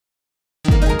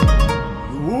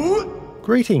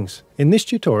Greetings! In this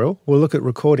tutorial, we'll look at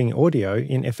recording audio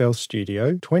in FL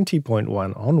Studio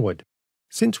 20.1 onward.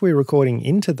 Since we're recording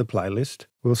into the playlist,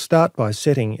 we'll start by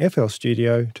setting FL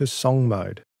Studio to song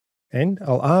mode. And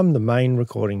I'll arm the main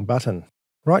recording button.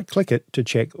 Right-click it to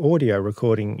check audio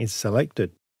recording is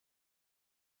selected.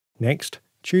 Next,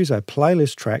 choose a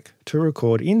playlist track to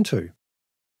record into.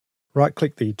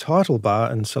 Right-click the title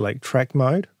bar and select Track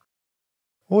Mode,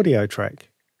 Audio Track,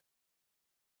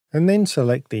 and then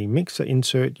select the mixer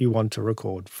insert you want to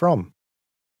record from.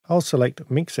 I'll select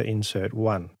Mixer Insert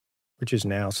 1, which is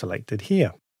now selected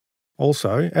here.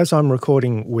 Also, as I'm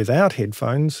recording without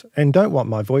headphones and don't want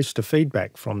my voice to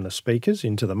feedback from the speakers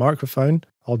into the microphone,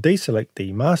 I'll deselect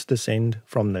the master send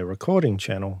from the recording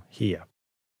channel here.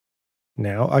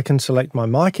 Now I can select my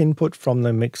mic input from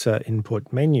the mixer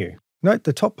input menu. Note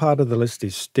the top part of the list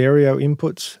is stereo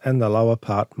inputs and the lower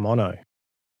part mono.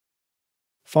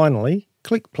 Finally,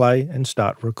 click play and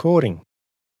start recording.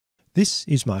 This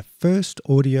is my first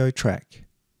audio track.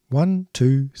 1,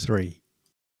 2, 3.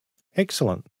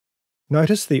 Excellent.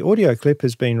 Notice the audio clip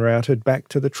has been routed back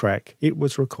to the track it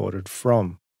was recorded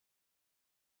from.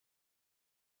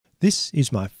 This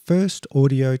is my first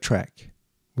audio track.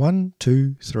 1,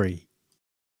 2, 3.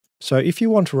 So if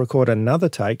you want to record another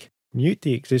take, mute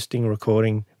the existing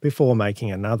recording before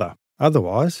making another.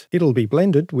 Otherwise, it'll be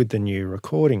blended with the new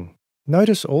recording.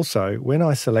 Notice also when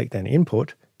I select an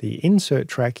input, the insert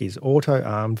track is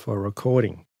auto-armed for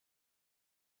recording.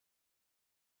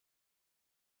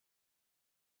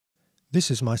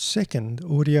 This is my second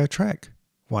audio track.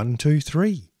 1, 2,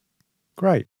 3.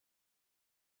 Great.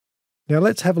 Now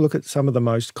let's have a look at some of the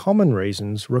most common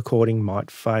reasons recording might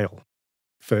fail.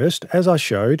 First, as I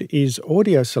showed, is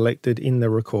audio selected in the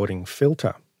recording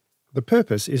filter. The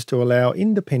purpose is to allow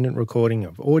independent recording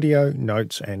of audio,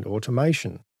 notes and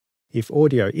automation. If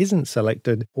audio isn't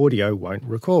selected, audio won't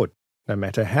record, no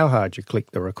matter how hard you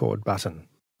click the record button.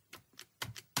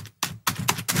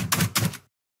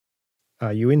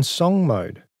 Are you in song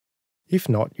mode? If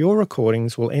not, your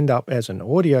recordings will end up as an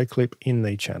audio clip in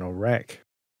the channel rack.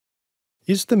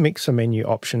 Is the mixer menu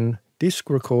option Disk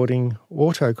Recording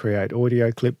Auto Create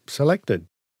Audio Clip selected?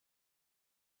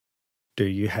 Do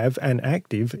you have an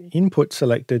active input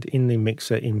selected in the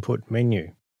mixer input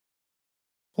menu?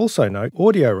 Also note,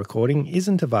 audio recording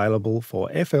isn't available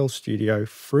for FL Studio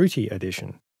Fruity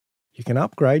Edition. You can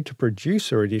upgrade to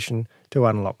Producer Edition to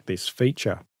unlock this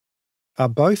feature. Are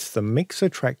both the mixer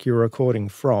track you're recording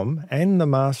from and the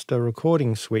master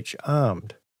recording switch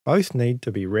armed? Both need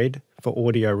to be read for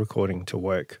audio recording to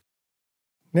work.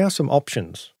 Now some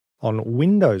options. On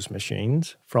Windows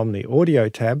machines, from the Audio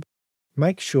tab,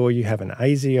 make sure you have an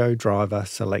ASIO driver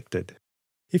selected.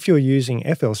 If you're using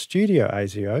FL Studio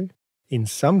ASIO, in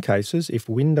some cases, if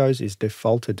Windows is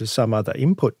defaulted to some other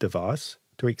input device,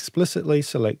 to explicitly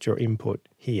select your input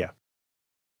here.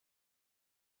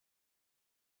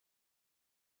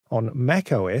 On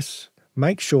macOS,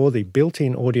 make sure the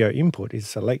built-in audio input is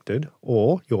selected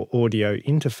or your audio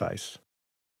interface.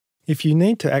 If you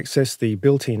need to access the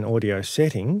built-in audio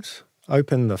settings,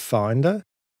 open the Finder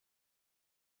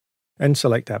and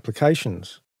select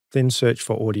Applications, then search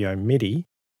for Audio MIDI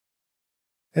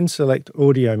and select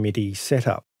Audio MIDI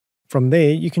Setup. From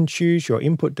there, you can choose your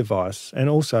input device and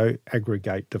also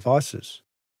aggregate devices.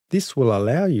 This will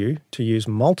allow you to use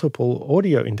multiple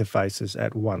audio interfaces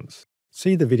at once.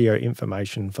 See the video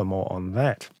information for more on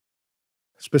that.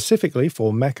 Specifically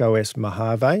for macOS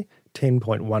Mojave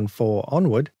 10.14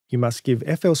 onward, you must give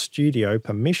FL Studio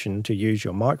permission to use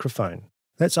your microphone.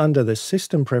 That's under the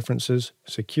System Preferences,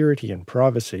 Security and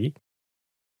Privacy,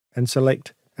 and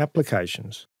select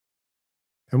Applications.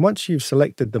 And once you've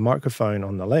selected the microphone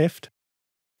on the left,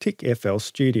 tick FL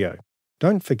Studio.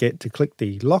 Don't forget to click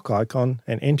the lock icon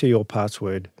and enter your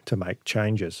password to make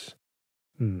changes.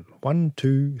 1,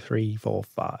 2, 3, 4,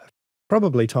 5.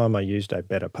 Probably time I used a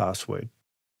better password.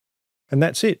 And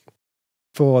that's it.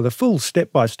 For the full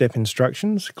step-by-step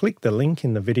instructions, click the link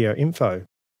in the video info.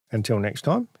 Until next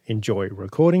time, enjoy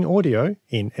recording audio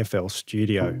in FL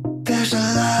Studio. There's a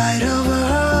light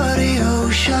over the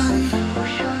ocean.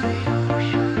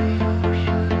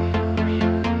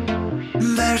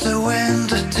 There's a wind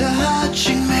to